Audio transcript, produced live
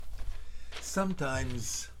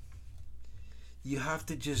Sometimes you have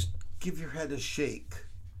to just give your head a shake,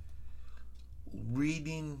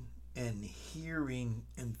 reading and hearing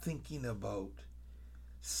and thinking about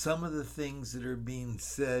some of the things that are being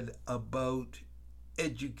said about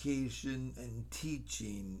education and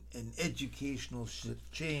teaching and educational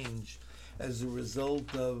change as a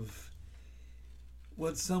result of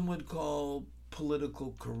what some would call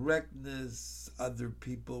political correctness, other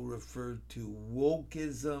people refer to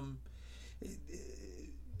wokeism.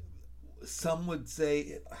 Some would say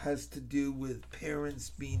it has to do with parents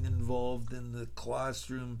being involved in the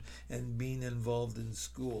classroom and being involved in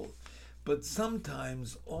school. But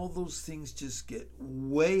sometimes all those things just get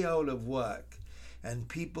way out of whack and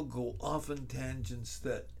people go off on tangents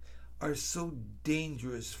that are so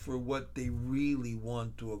dangerous for what they really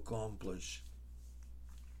want to accomplish.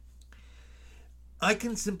 I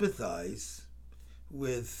can sympathize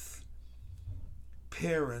with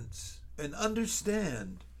parents and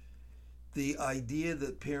understand the idea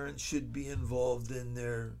that parents should be involved in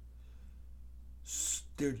their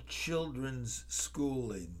children's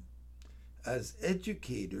schooling. As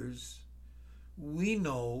educators, we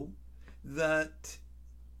know that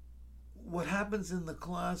what happens in the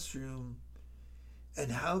classroom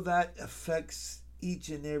and how that affects each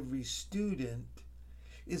and every student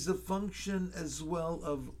is a function as well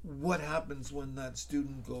of what happens when that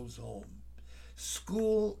student goes home.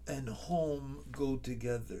 School and home go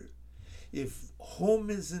together. If home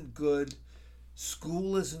isn't good,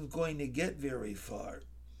 school isn't going to get very far.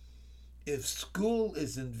 If school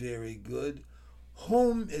isn't very good,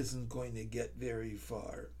 home isn't going to get very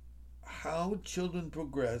far. How children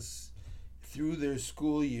progress through their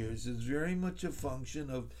school years is very much a function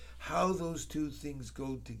of how those two things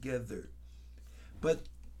go together. But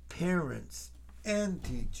parents and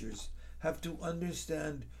teachers have to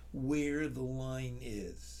understand where the line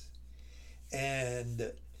is.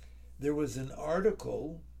 And there was an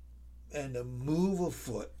article and a move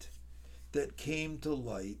afoot that came to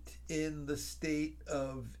light in the state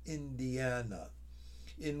of Indiana,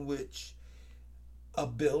 in which a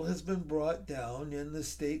bill has been brought down in the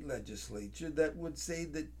state legislature that would say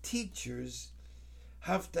that teachers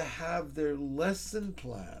have to have their lesson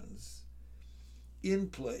plans in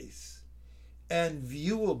place and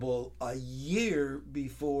viewable a year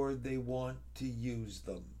before they want to use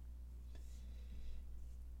them,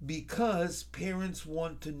 because parents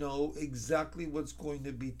want to know exactly what's going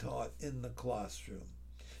to be taught in the classroom.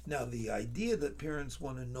 Now, the idea that parents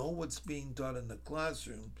want to know what's being taught in the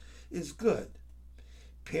classroom is good.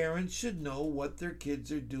 Parents should know what their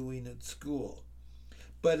kids are doing at school.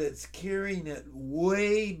 But it's carrying it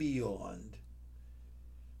way beyond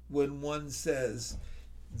when one says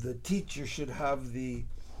the teacher should have the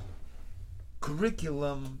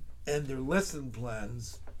curriculum and their lesson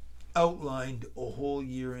plans outlined a whole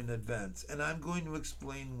year in advance. And I'm going to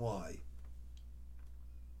explain why.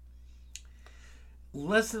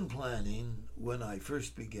 Lesson planning, when I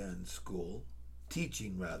first began school,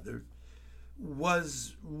 teaching rather,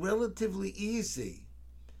 was relatively easy.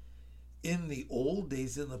 In the old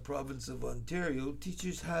days in the province of Ontario,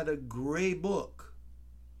 teachers had a grey book,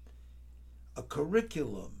 a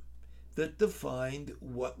curriculum that defined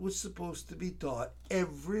what was supposed to be taught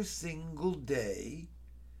every single day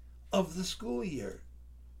of the school year.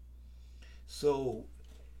 So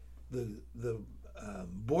the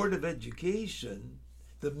Board of Education,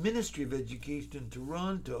 the Ministry of Education in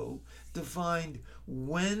Toronto, defined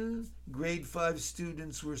when grade 5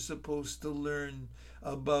 students were supposed to learn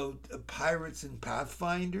about pirates and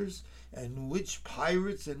pathfinders, and which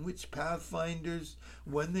pirates and which pathfinders,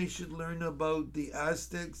 when they should learn about the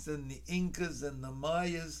Aztecs and the Incas and the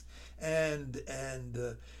Mayas and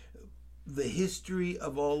the history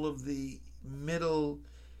of all of the middle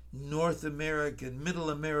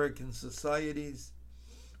American societies,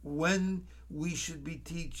 when we should be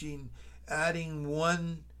teaching adding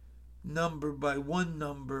one number by one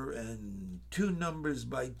number and two numbers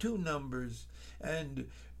by two numbers. And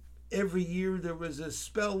every year there was a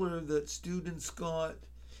speller that students got,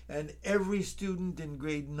 and every student in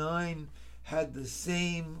grade 9 had the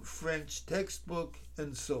same French textbook,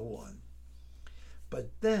 and so on. But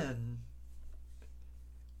then,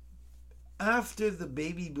 after the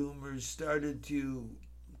baby boomers started to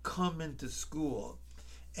come into school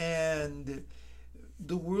and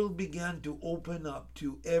the world began to open up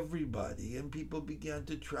to everybody, and people began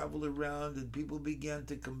to travel around, and people began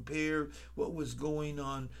to compare what was going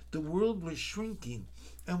on, the world was shrinking,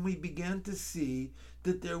 and we began to see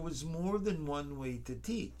that there was more than one way to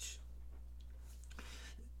teach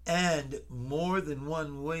and more than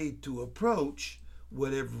one way to approach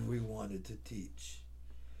whatever we wanted to teach.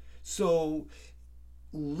 So So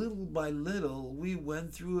little by little, we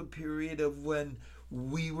went through a period of when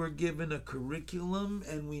we were given a curriculum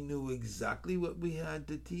and we knew exactly what we had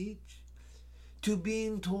to teach, to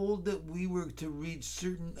being told that we were to reach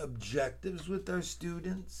certain objectives with our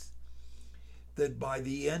students, that by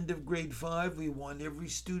the end of grade 5, we want every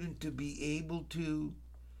student to be able to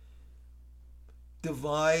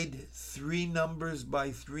divide 3 numbers by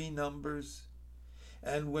 3 numbers.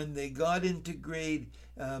 And when they got into grade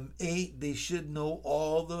 8, they should know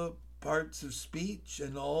all the parts of speech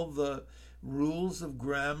and all the rules of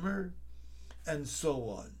grammar and so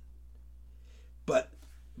on. But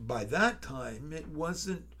by that time, it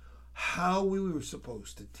wasn't how we were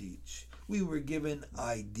supposed to teach. We were given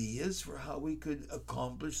ideas for how we could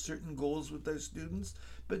accomplish certain goals with our students,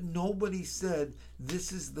 but nobody said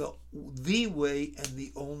this is the way and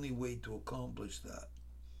the only way to accomplish that.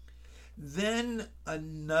 Then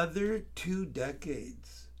another 2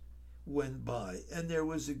 decades went by, and there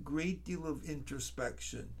was a great deal of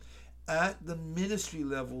introspection at the ministry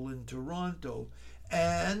level in Toronto,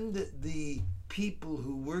 and the people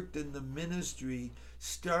who worked in the ministry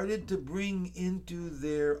started to bring into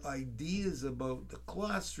their ideas about the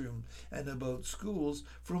classroom and about schools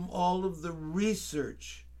from all of the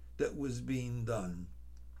research that was being done.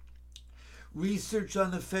 Research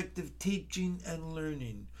on effective teaching and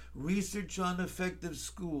learning, research on effective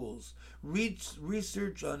schools,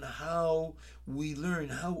 research on how we learn,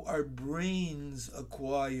 how our brains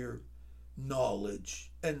acquire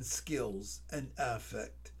knowledge and skills and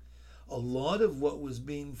affect. A lot of what was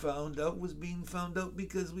being found out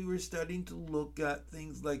because we were starting to look at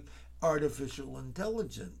things like artificial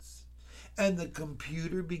intelligence. And the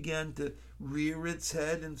computer began to rear its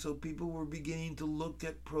head, and so people were beginning to look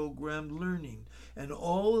at programmed learning. And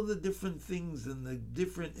all of the different things and the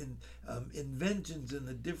different inventions and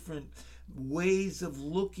the different ways of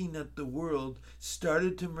looking at the world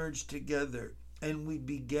started to merge together. And we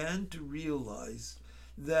began to realize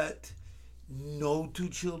that no 2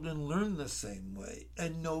 children learn the same way,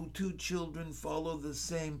 and no 2 children follow the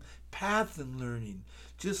same path in learning.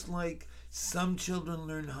 Just like some children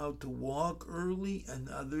learn how to walk early and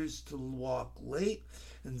others to walk late,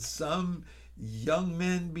 and some young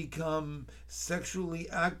men become sexually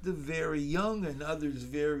active very young and others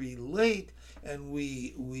very late, and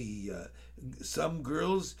some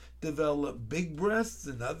girls develop big breasts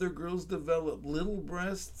and other girls develop little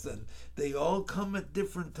breasts, and they all come at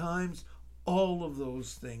different times. All of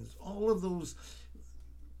those things, all of those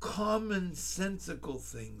commonsensical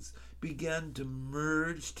things began to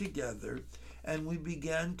merge together, and we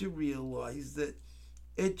began to realize that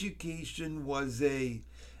education was a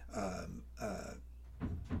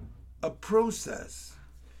process,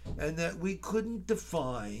 and that we couldn't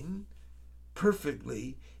define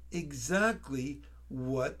perfectly exactly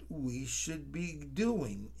what we should be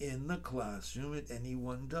doing in the classroom at any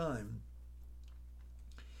one time.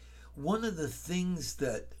 One of the things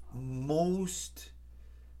that most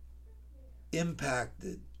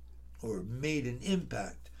impacted or made an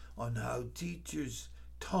impact on how teachers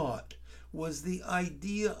taught was the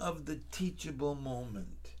idea of the teachable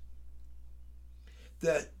moment.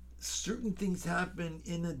 That certain things happen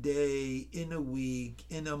in a day, in a week,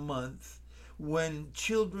 in a month, when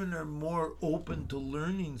children are more open to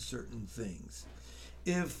learning certain things.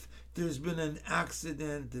 If there's been an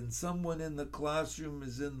accident and someone in the classroom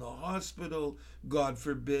is in the hospital, God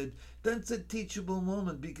forbid, that's a teachable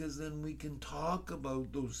moment, because then we can talk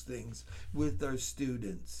about those things with our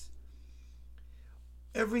students.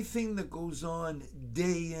 Everything that goes on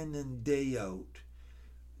day in and day out,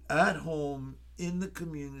 at home, in the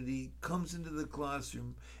community, comes into the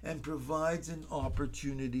classroom and provides an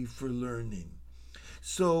opportunity for learning.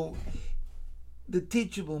 So the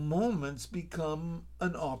teachable moments become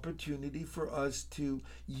an opportunity for us to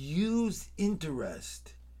use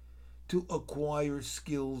interest to acquire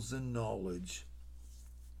skills and knowledge.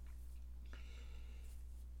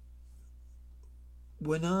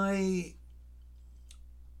 When I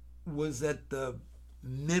was at the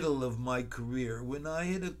middle of my career, when I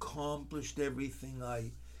had accomplished everything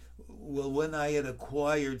when I had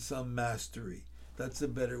acquired some mastery, that's a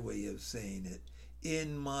better way of saying it,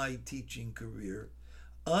 in my teaching career,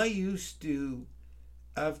 I used to,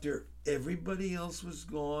 after everybody else was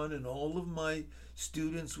gone and all of my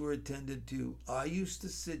students were attended to, I used to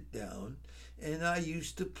sit down and I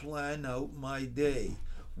used to plan out my day.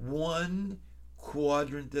 One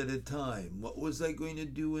quadrant at a time. What was I going to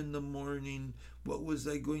do in the morning? What was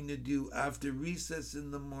I going to do after recess in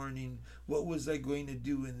the morning? What was I going to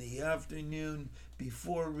do in the afternoon,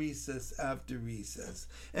 before recess, after recess?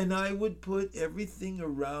 And I would put everything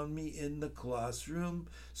around me in the classroom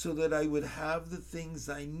so that I would have the things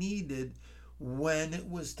I needed when it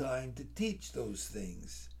was time to teach those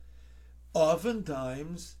things.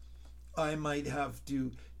 Oftentimes, I might have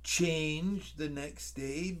to change the next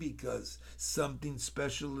day because something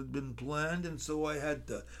special had been planned, and so I had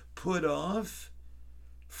to put off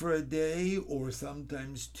for a day or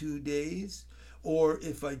sometimes 2 days. Or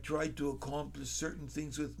if I tried to accomplish certain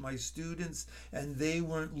things with my students and they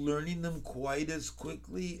weren't learning them quite as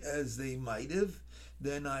quickly as they might have,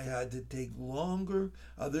 then I had to take longer.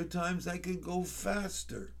 Other times I could go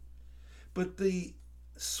faster. But the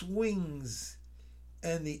swings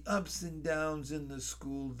and the ups and downs in the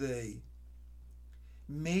school day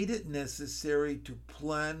made it necessary to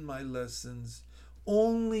plan my lessons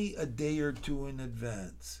only a day or two in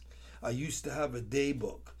advance. I used to have a day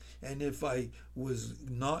book, and if I was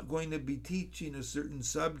not going to be teaching a certain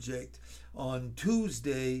subject on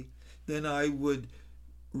Tuesday, then I would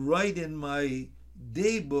write in my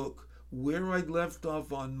day book where I'd left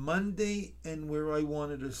off on Monday and where I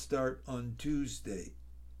wanted to start on Tuesday.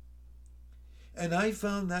 And I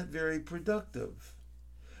found that very productive.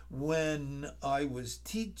 When I was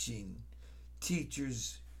teaching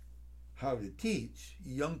teachers how to teach,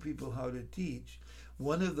 young people how to teach,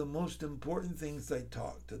 one of the most important things I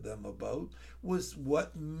talked to them about was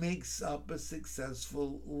what makes up a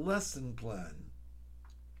successful lesson plan.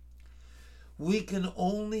 We can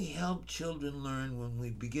only help children learn when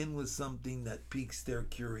we begin with something that piques their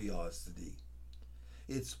curiosity.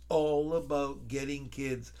 It's all about getting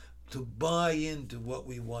kids to buy into what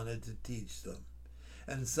we wanted to teach them.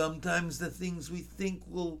 And sometimes the things we think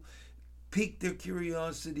will pique their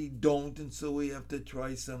curiosity don't, and so we have to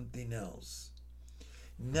try something else.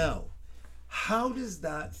 Now, how does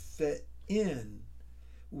that fit in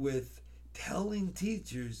with telling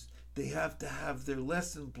teachers they have to have their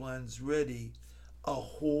lesson plans ready a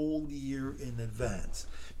whole year in advance?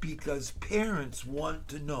 Because parents want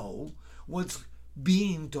to know what's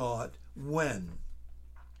being taught when.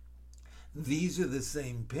 These are the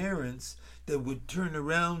same parents that would turn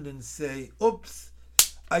around and say, oops,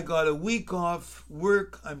 I got a week off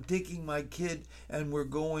work, I'm taking my kid and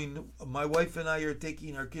my wife and I are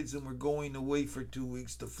taking our kids and we're going away for 2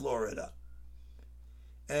 weeks to Florida.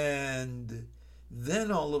 And then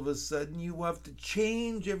all of a sudden you have to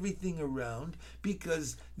change everything around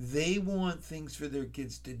because they want things for their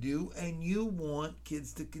kids to do and you want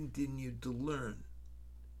kids to continue to learn.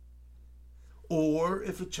 Or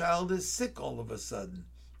if a child is sick all of a sudden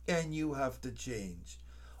and you have to change.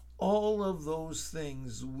 All of those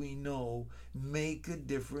things we know make a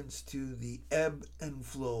difference to the ebb and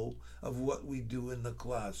flow of what we do in the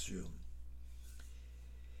classroom.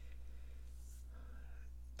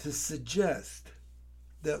 To suggest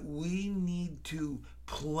that we need to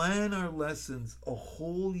plan our lessons a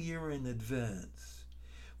whole year in advance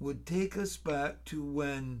would take us back to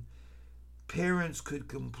when parents could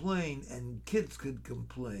complain and kids could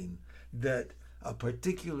complain that a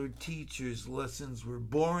particular teacher's lessons were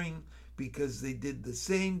boring because they did the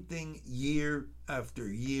same thing year after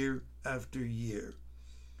year after year.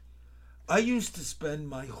 I used to spend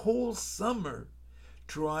my whole summer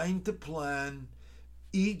trying to plan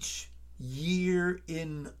each year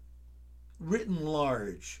in written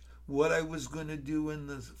large what I was going to do in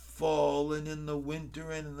the fall and in the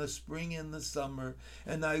winter and in the spring and the summer,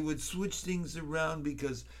 and I would switch things around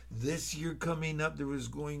because this year coming up there was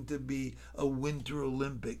going to be a Winter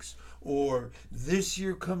Olympics, or this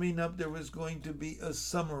year coming up there was going to be a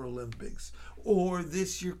Summer Olympics, or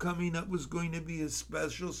this year coming up was going to be a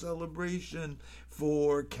special celebration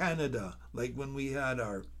for Canada, like when we had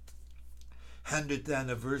our 100th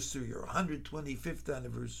anniversary or 125th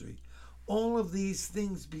anniversary. All of these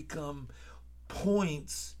things become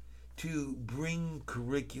points to bring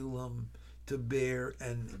curriculum to bear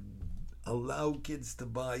and allow kids to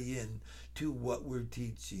buy in to what we're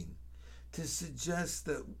teaching. To suggest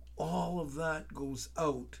that all of that goes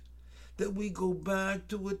out, that we go back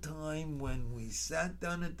to a time when we sat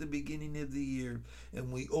down at the beginning of the year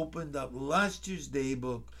and we opened up last year's day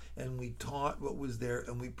book and we taught what was there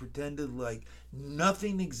and we pretended like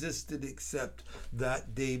nothing existed except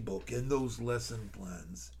that day book and those lesson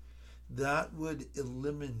plans. That would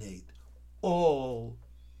eliminate all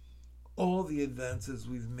the advances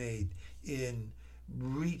we've made in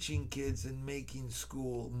reaching kids and making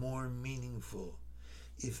school more meaningful.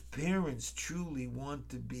 if parents truly want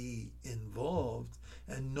to be involved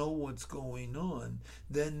and know what's going on,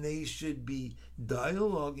 then they should be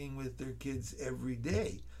dialoguing with their kids every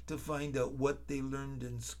day to find out what they learned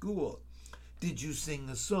in school. Did you sing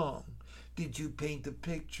a song? Did you paint a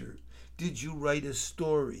picture? Did you write a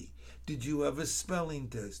story? Did you have a spelling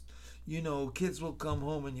test? You know, kids will come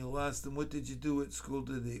home and you'll ask them, what did you do at school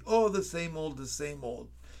today? Oh, the same old, the same old.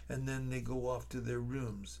 And then they go off to their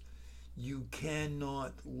rooms. You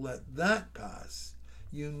cannot let that pass.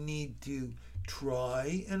 You need to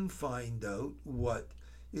try and find out what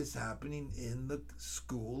is happening in the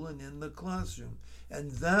school and in the classroom.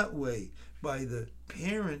 And that way, by the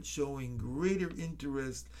parents showing greater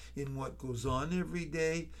interest in what goes on every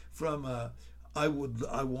day, from I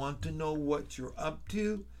want to know what you're up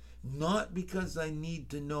to, not because I need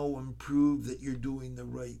to know and prove that you're doing the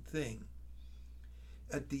right thing.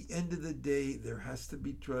 At the end of the day, there has to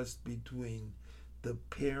be trust between the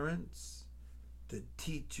parents, the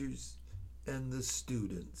teachers, and the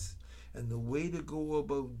students. And the way to go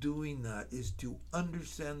about doing that is to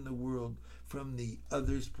understand the world from the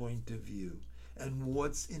other's point of view and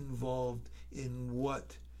what's involved in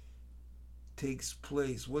what takes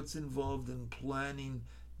place, what's involved in planning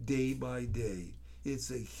day by day.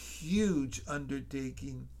 It's a huge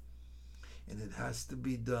undertaking, and it has to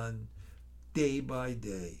be done day by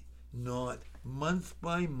day, not month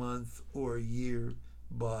by month or year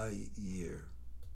by year.